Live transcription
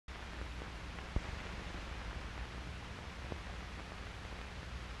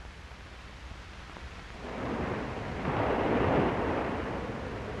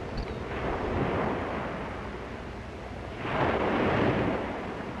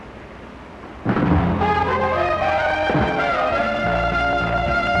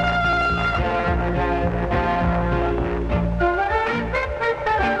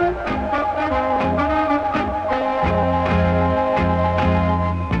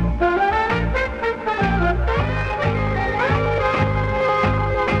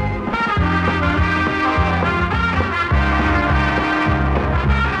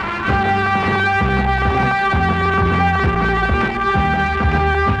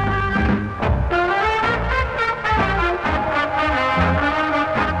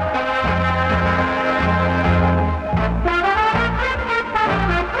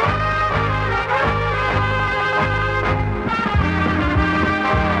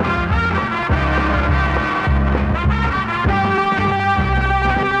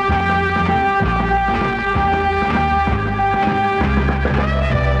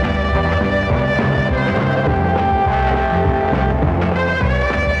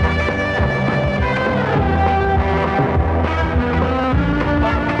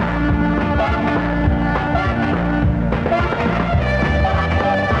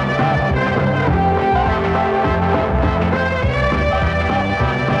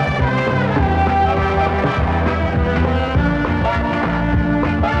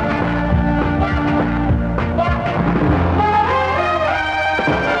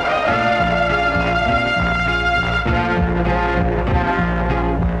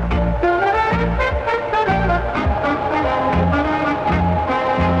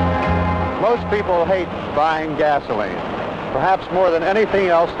people hate buying gasoline, perhaps more than anything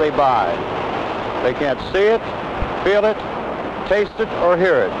else they buy. They can't see it, feel it, taste it, or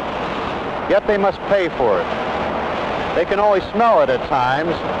hear it, yet they must pay for it. They can only smell it at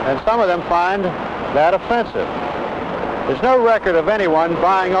times, and some of them find that offensive. There's no record of anyone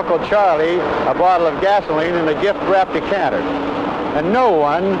buying Uncle Charlie a bottle of gasoline in a gift-wrapped decanter, and no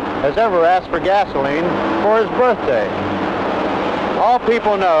one has ever asked for gasoline for his birthday. All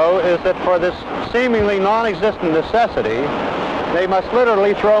people know is that for this seemingly non-existent necessity, they must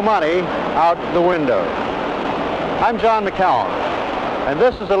literally throw money out the window. I'm John McCallum, and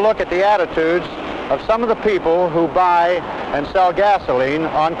this is a look at the attitudes of some of the people who buy and sell gasoline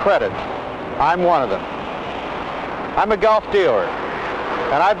on credit. I'm one of them. I'm a Gulf dealer,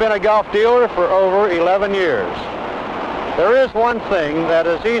 and I've been a Gulf dealer for over 11 years. There is one thing that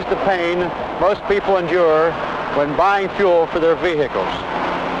has eased the pain most people endure when buying fuel for their vehicles: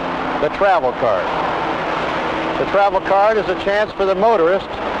 the travel card. The travel card is a chance for the motorist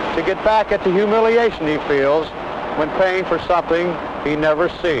to get back at the humiliation he feels when paying for something he never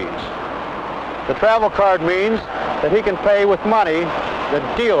sees. The travel card means that he can pay with money the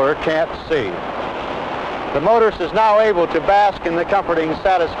dealer can't see. The motorist is now able to bask in the comforting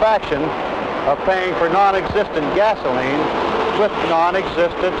satisfaction of paying for non-existent gasoline with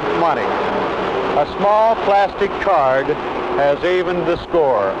non-existent money. A small plastic card has evened the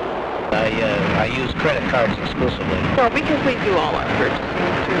score. I use credit cards exclusively. Well, because we do all our purchasing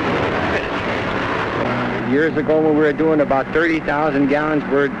through credit cards. Years ago when we were doing about 30,000 gallons,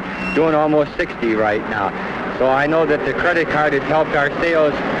 we're doing almost 60 right now. So I know that the credit card has helped our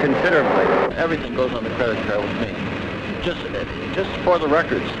sales considerably. Everything goes on the credit card with me. Just for the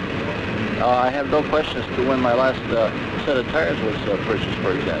records. I have no questions to when my last set of tires was purchased,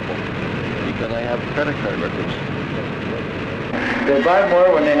 for example, because I have credit card records. They buy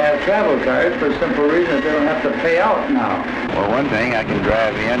more when they have travel cards for the simple reason that they don't have to pay out now. Well, one thing, I can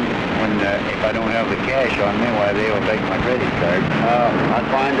drive in when if I don't have the cash on me, why they will take my credit card. I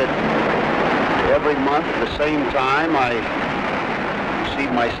find that every month at the same time I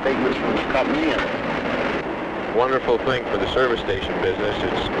receive my statements from the company. And wonderful thing for the service station business.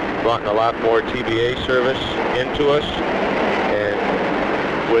 It's brought a lot more TBA service into us, and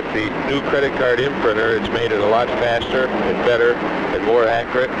with the new credit card imprinter, it's made it a lot faster and better and more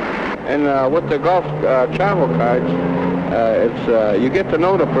accurate. And with the Gulf travel cards, you get to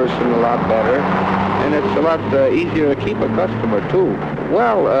know the person a lot better, and it's a lot easier to keep a customer too.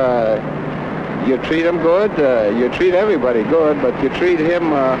 Well, you treat him good, you treat everybody good, but you treat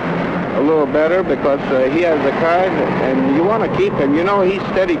him a little better because he has a card, and you want to keep him. You know he's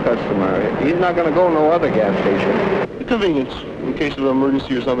steady customer. He's not going to go no other gas station. The convenience, in case of an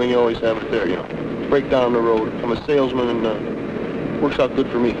emergency or something, you always have it there, you know. Break down the road. I'm a salesman, and works out good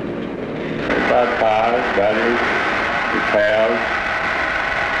for me. About cars, batteries, repairs,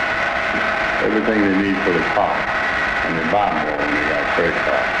 everything they need for the car. And they buy more when they got a credit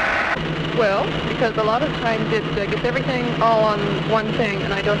card. Well, because a lot of times it gets everything all on one thing,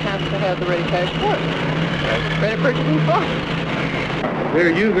 and I don't have to have the ready cash for it. Credit purchasing for it.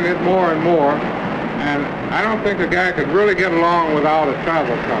 They're using it more and more, and I don't think a guy could really get along without a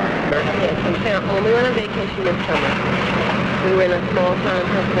travel card. Yes, when we went on vacation this summer, we were in a small town in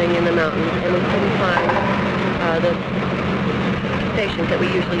Pennsylvania in the mountains, and we couldn't find the stations that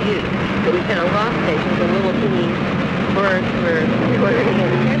we usually use. So we found gas stations in little teeny burns where we weren't really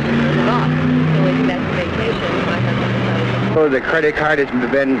getting cash at all. So when we came back to vacation, my husband decided. So the credit card has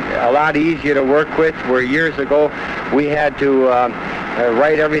been a lot easier to work with, where years ago we had to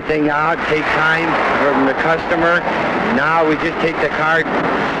write everything out, take time from the customer. Now we just take the card,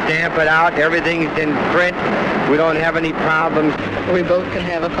 stamp it out, everything's in print. We don't have any problems. We both can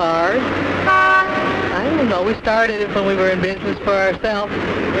have a card. I don't know. We started it when we were in business for ourselves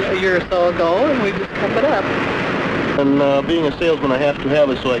a year or so ago, and we just kept it up. And being a salesman, I have to have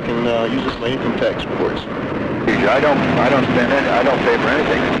it so I can use this for my income tax reports. I don't spend it. I don't pay for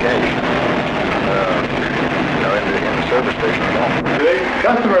anything in cash. In the service station at all.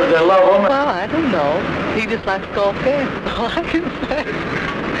 Customers, they love them. Well, I don't know. He just likes Gulf gas. That's all I can say.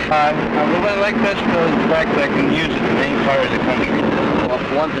 I like this for the fact that I can use it in any part of the country. Well,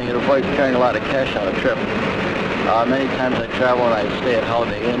 for one thing, it avoids carrying a lot of cash on a trip. Many times I travel and I stay at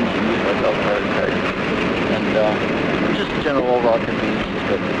Holiday Inns and use my Gulf credit card. And just general overall convenience is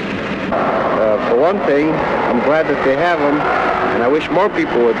good. For one thing, I'm glad that they have them, and I wish more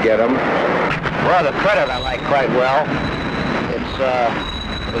people would get them. Well, the credit I like quite well. It's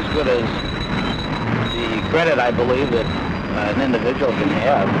as good as the credit I believe that an individual can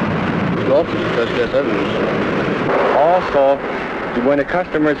have. Gulf is the best gas ever used. Also, When the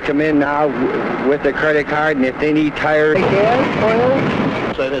customers come in now with their credit card, and if they need tires, Gas,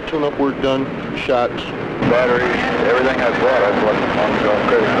 oil? So I had tune-up work done, shocks. Batteries, everything I bought, I bought on the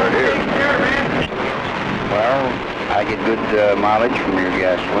credit card here. Well, I get good mileage from your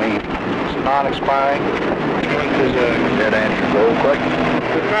gasoline. It's non-expiring. That answers the whole question.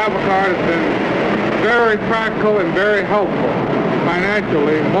 The travel card has been very practical and very helpful,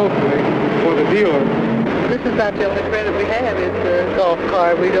 financially, mostly, for the dealer. This is about the only credit we have is the golf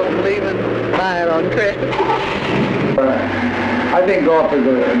card. We don't believe in buying on credit. I think golf is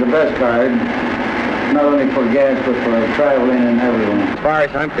the best card, not only for gas, but for traveling and everything. as far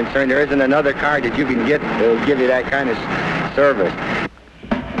as I'm concerned, there isn't another card that you can get that will give you that kind of service.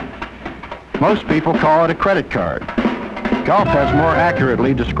 Most people call it a credit card. Gulf has more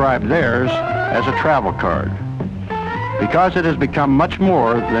accurately described theirs as a travel card, because it has become much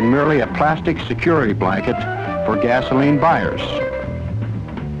more than merely a plastic security blanket for gasoline buyers.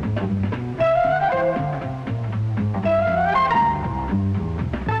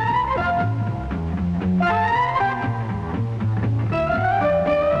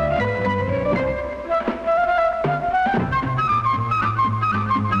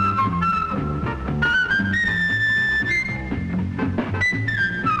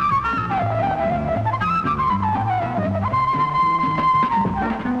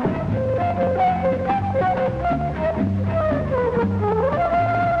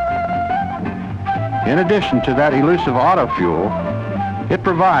 In addition to that elusive auto fuel, it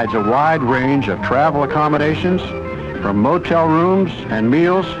provides a wide range of travel accommodations, from motel rooms and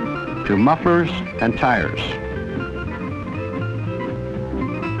meals to mufflers and tires.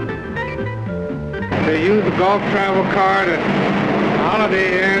 They use the Gulf travel card at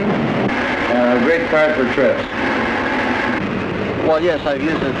Holiday Inn. A great card for trips. Well, yes, I've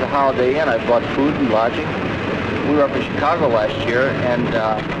used it at the Holiday Inn. I've bought food and lodging. We were up in Chicago last year, and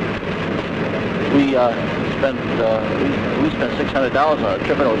we spent $600 on a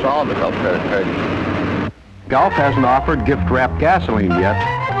trip, and it was all on the Gulf credit card. Gulf hasn't offered gift-wrapped gasoline yet,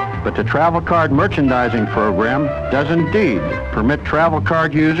 but the travel card merchandising program does indeed permit travel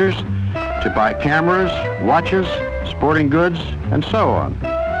card users to buy cameras, watches, sporting goods, and so on,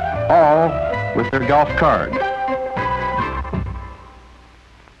 all with their Gulf card.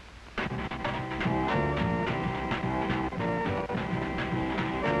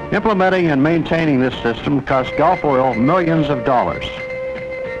 Implementing and maintaining this system costs Gulf Oil millions of dollars.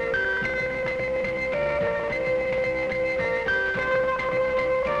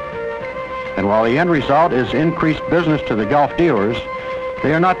 And while the end result is increased business to the Gulf dealers,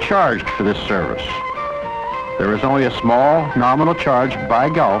 they are not charged for this service. There is only a small nominal charge by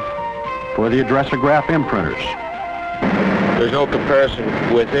Gulf for the addressograph imprinters. There's no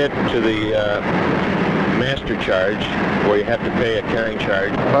comparison with it to the master charge, where you have to pay a carrying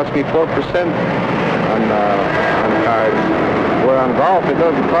charge. It costs me 4% on cards, where on Golf it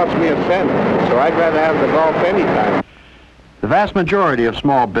doesn't cost me a cent. So I'd rather have the Golf anytime. The vast majority of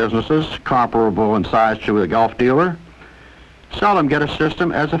small businesses comparable in size to a Gulf dealer seldom get a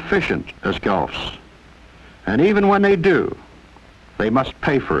system as efficient as Gulf's. And even when they do, they must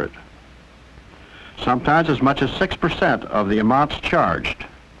pay for it. Sometimes as much as 6% of the amounts charged.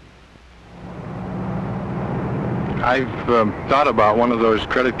 I've thought about one of those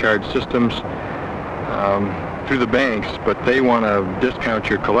credit card systems through the banks, but they want to discount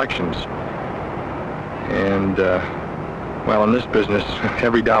your collections. And, well, in this business,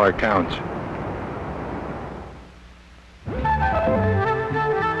 every dollar counts.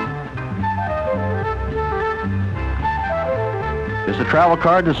 Is the travel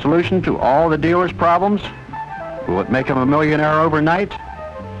card the solution to all the dealers' problems? Will it make them a millionaire overnight?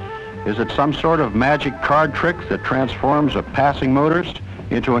 Is it some sort of magic card trick that transforms a passing motorist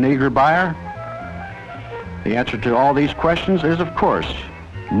into an eager buyer? The answer to all these questions is, of course,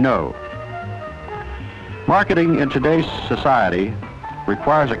 no. Marketing in today's society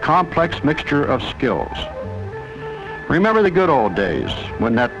requires a complex mixture of skills. Remember the good old days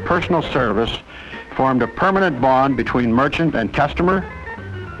when that personal service formed a permanent bond between merchant and customer?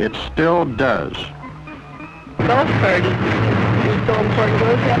 It still does. Golf card is so important.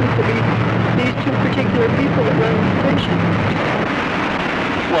 What happens to be these two particular people that run the station?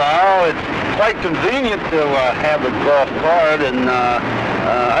 Well, it's quite convenient to have the Golf card, and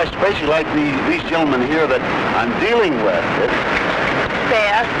I especially like these gentlemen here that I'm dealing with. It's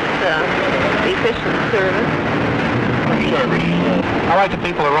Fast, efficient service. I like the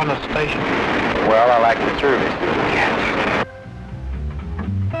people that run the station. Well, I like the service.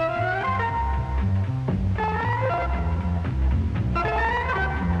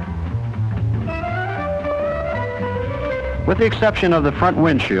 With the exception of the front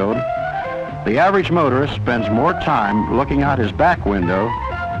windshield, the average motorist spends more time looking out his back window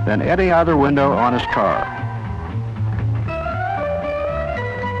than any other window on his car.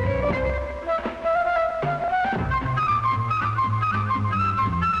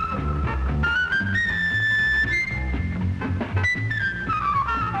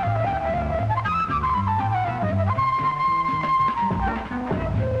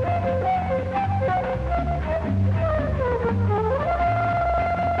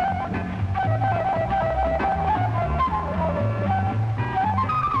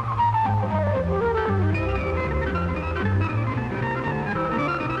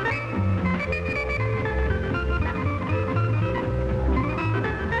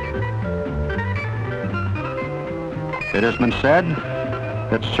 It has been said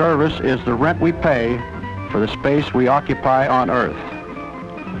that service is the rent we pay for the space we occupy on Earth.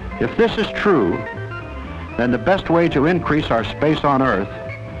 If this is true, then the best way to increase our space on Earth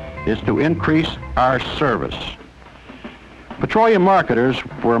is to increase our service. Petroleum marketers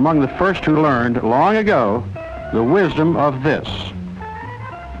were among the first who learned long ago the wisdom of this.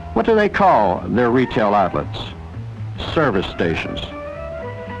 What do they call their retail outlets? Service stations.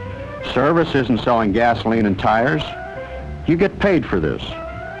 Service isn't selling gasoline and tires. You get paid for this.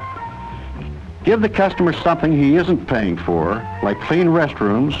 Give the customer something he isn't paying for, like clean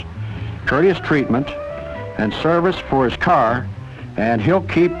restrooms, courteous treatment, and service for his car, and he'll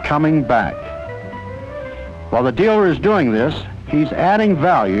keep coming back. While the dealer is doing this, he's adding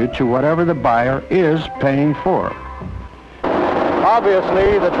value to whatever the buyer is paying for.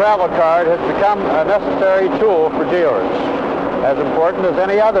 Obviously, the travel card has become a necessary tool for dealers, as important as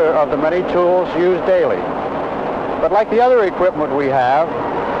any other of the many tools used daily. But like the other equipment we have,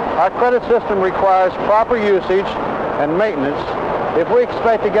 our credit system requires proper usage and maintenance if we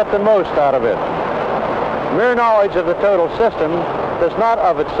expect to get the most out of it. Mere knowledge of the total system does not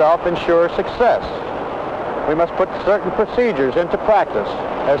of itself ensure success. We must put certain procedures into practice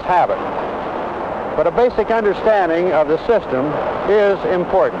as habit. But a basic understanding of the system is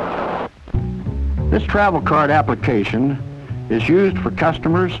important. This travel card application is used for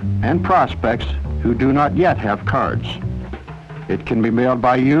customers and prospects who do not yet have cards. It can be mailed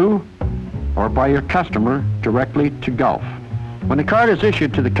by you or by your customer directly to Gulf. When the card is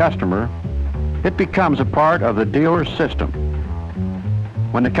issued to the customer, it becomes a part of the dealer's system.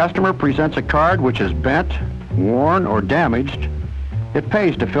 When the customer presents a card which is bent, worn, or damaged, it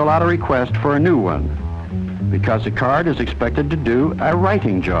pays to fill out a request for a new one, because the card is expected to do a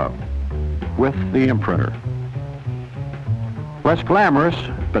writing job with the imprinter. Less glamorous,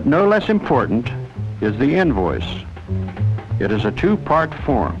 but no less important, is the invoice. It is a two-part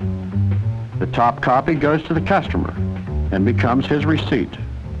form. The top copy goes to the customer and becomes his receipt.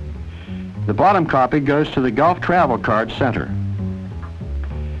 The bottom copy goes to the Gulf Travel Card Center.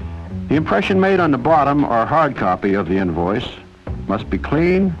 The impression made on the bottom or hard copy of the invoice must be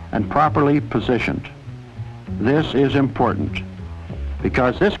clean and properly positioned. This is important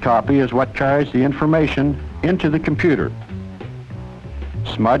because this copy is what carries the information into the computer.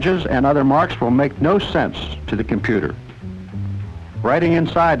 Smudges and other marks will make no sense to the computer. Writing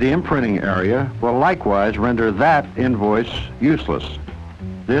inside the imprinting area will likewise render that invoice useless.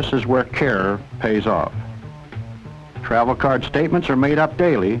 This is where care pays off. Travel card statements are made up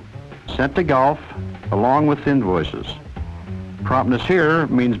daily, sent to Gulf, along with invoices. Promptness here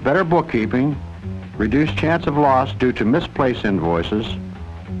means better bookkeeping, reduced chance of loss due to misplaced invoices,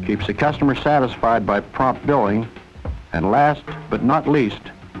 keeps the customer satisfied by prompt billing, and last but not least,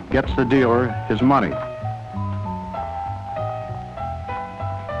 gets the dealer his money.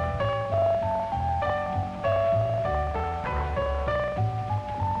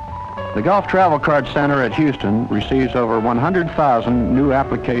 The Gulf Travel Card Center at Houston receives over 100,000 new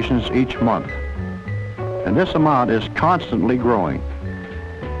applications each month, and this amount is constantly growing.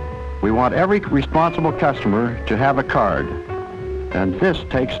 We want every responsible customer to have a card, and this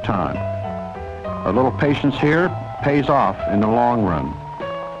takes time. A little patience here pays off in the long run.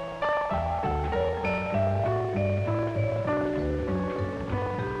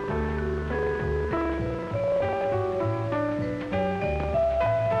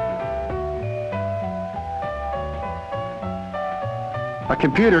 A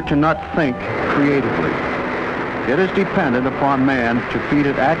computer cannot think creatively. It is dependent upon man to feed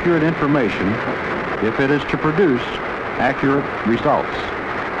it accurate information if it is to produce accurate results.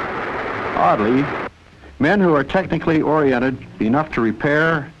 Oddly, men who are technically oriented enough to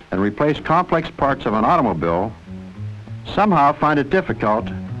repair and replace complex parts of an automobile somehow find it difficult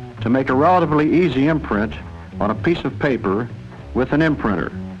to make a relatively easy imprint on a piece of paper with an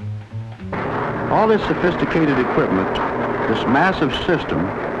imprinter. All this sophisticated equipment This massive system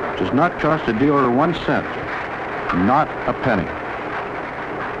does not cost a dealer 1 cent, not a penny.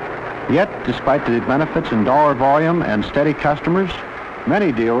 Yet, despite the benefits in dollar volume and steady customers,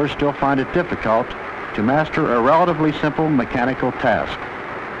 many dealers still find it difficult to master a relatively simple mechanical task.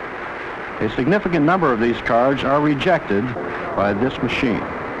 A significant number of these cards are rejected by this machine.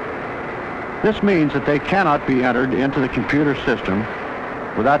 This means that they cannot be entered into the computer system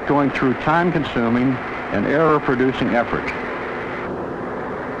without going through time-consuming and error-producing effort.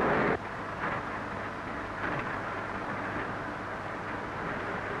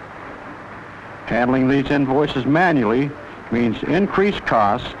 Handling these invoices manually means increased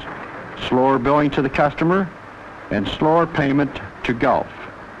cost, slower billing to the customer, and slower payment to Gulf.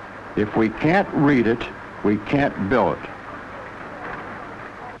 If we can't read it, we can't bill it.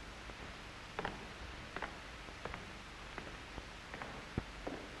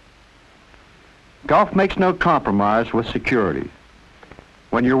 Gulf makes no compromise with security.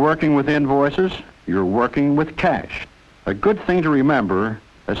 When you're working with invoices, you're working with cash. A good thing to remember,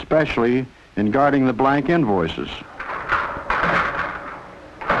 especially in guarding the blank invoices.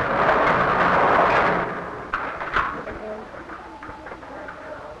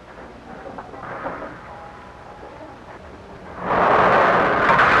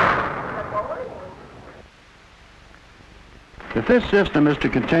 If this system is to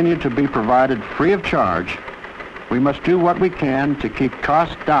continue to be provided free of charge, we must do what we can to keep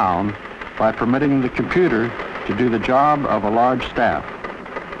costs down by permitting the computer to do the job of a large staff.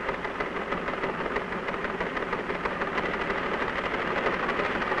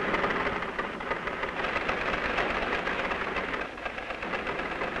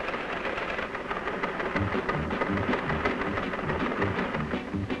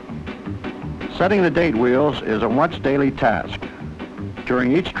 Setting the date wheels is a once daily task.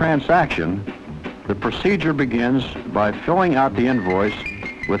 During each transaction, the procedure begins by filling out the invoice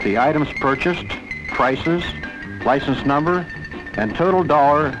with the items purchased, prices, license number, and total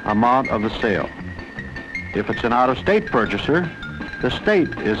dollar amount of the sale. If it's an out-of-state purchaser, the state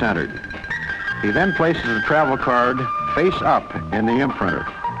is entered. He then places the travel card face up in the imprinter,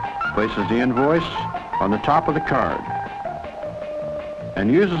 places the invoice on the top of the card,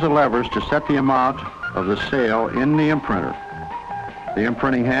 and uses the levers to set the amount of the sale in the imprinter. The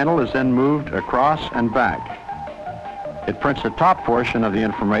imprinting handle is then moved across and back. It prints the top portion of the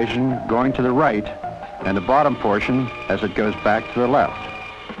information going to the right and the bottom portion as it goes back to the left.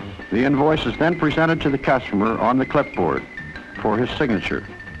 The invoice is then presented to the customer on the clipboard for his signature,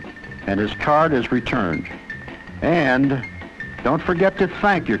 and his card is returned. And don't forget to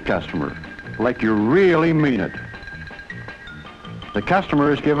thank your customer like you really mean it. The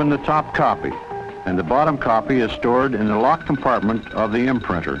customer is given the top copy, and the bottom copy is stored in the locked compartment of the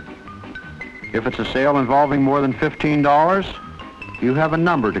imprinter. If it's a sale involving more than $15, you have a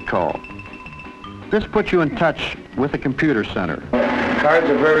number to call. This puts you in touch with the computer center. Cards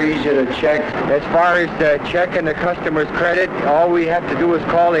are very easy to check. As far as checking the customer's credit, all we have to do is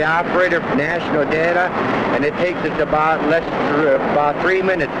call the operator for national data, and it takes us about 3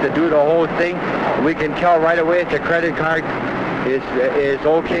 minutes to do the whole thing. We can tell right away if the credit card is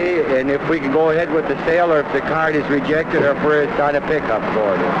okay, and if we can go ahead with the sale, or if the card is rejected, or if it's on a pickup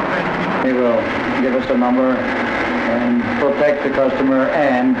order. They will give us a number and protect the customer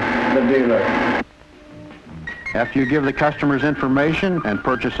and the dealer. After you give the customer's information and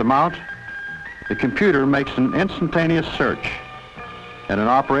purchase amount, the computer makes an instantaneous search, and an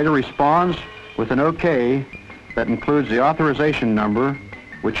operator responds with an OK that includes the authorization number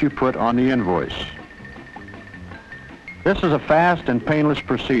which you put on the invoice. This is a fast and painless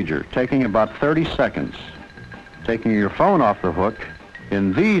procedure, taking about 30 seconds. Taking your phone off the hook,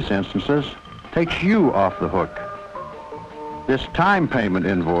 in these instances, takes you off the hook. This time payment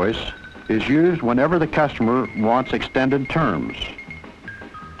invoice is used whenever the customer wants extended terms.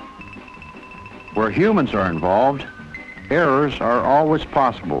 Where humans are involved, errors are always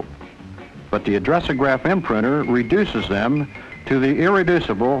possible, but the addressograph imprinter reduces them to the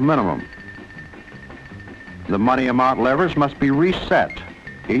irreducible minimum. The money amount levers must be reset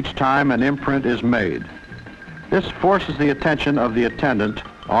each time an imprint is made. This forces the attention of the attendant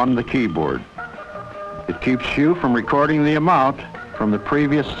on the keyboard. It keeps you from recording the amount from the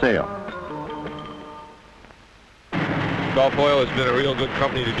previous sale. Gulf Oil has been a real good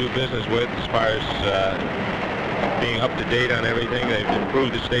company to do business with as far as being up to date on everything. They've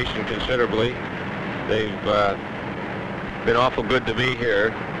improved the station considerably. They've been awful good to me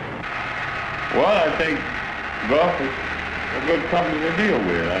here. Well, I think Gulf is a good company to deal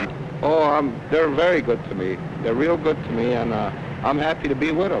with. They're very good to me. They're real good to me, and I'm happy to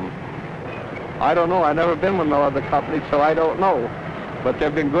be with them. I don't know. I've never been with no other company, so I don't know. But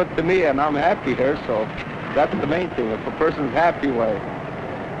they've been good to me, and I'm happy here, so that's the main thing. If a person's happy, why,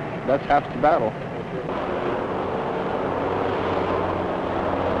 that's half the battle.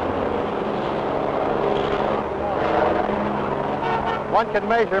 One can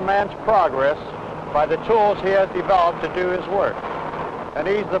measure man's progress by the tools he has developed to do his work and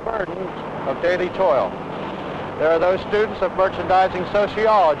ease the burdens of daily toil. There are those students of merchandising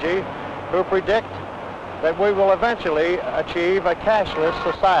sociology who predict that we will eventually achieve a cashless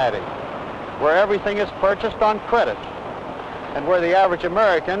society where everything is purchased on credit and where the average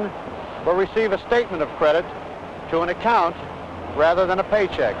American will receive a statement of credit to an account rather than a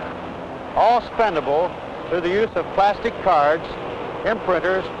paycheck, all spendable through the use of plastic cards,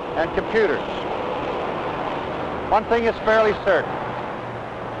 imprinters, and computers. One thing is fairly certain.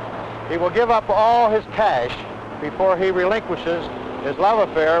 He will give up all his cash before he relinquishes his love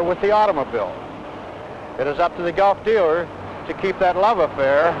affair with the automobile. It is up to the Gulf dealer to keep that love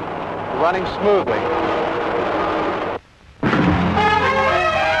affair running smoothly.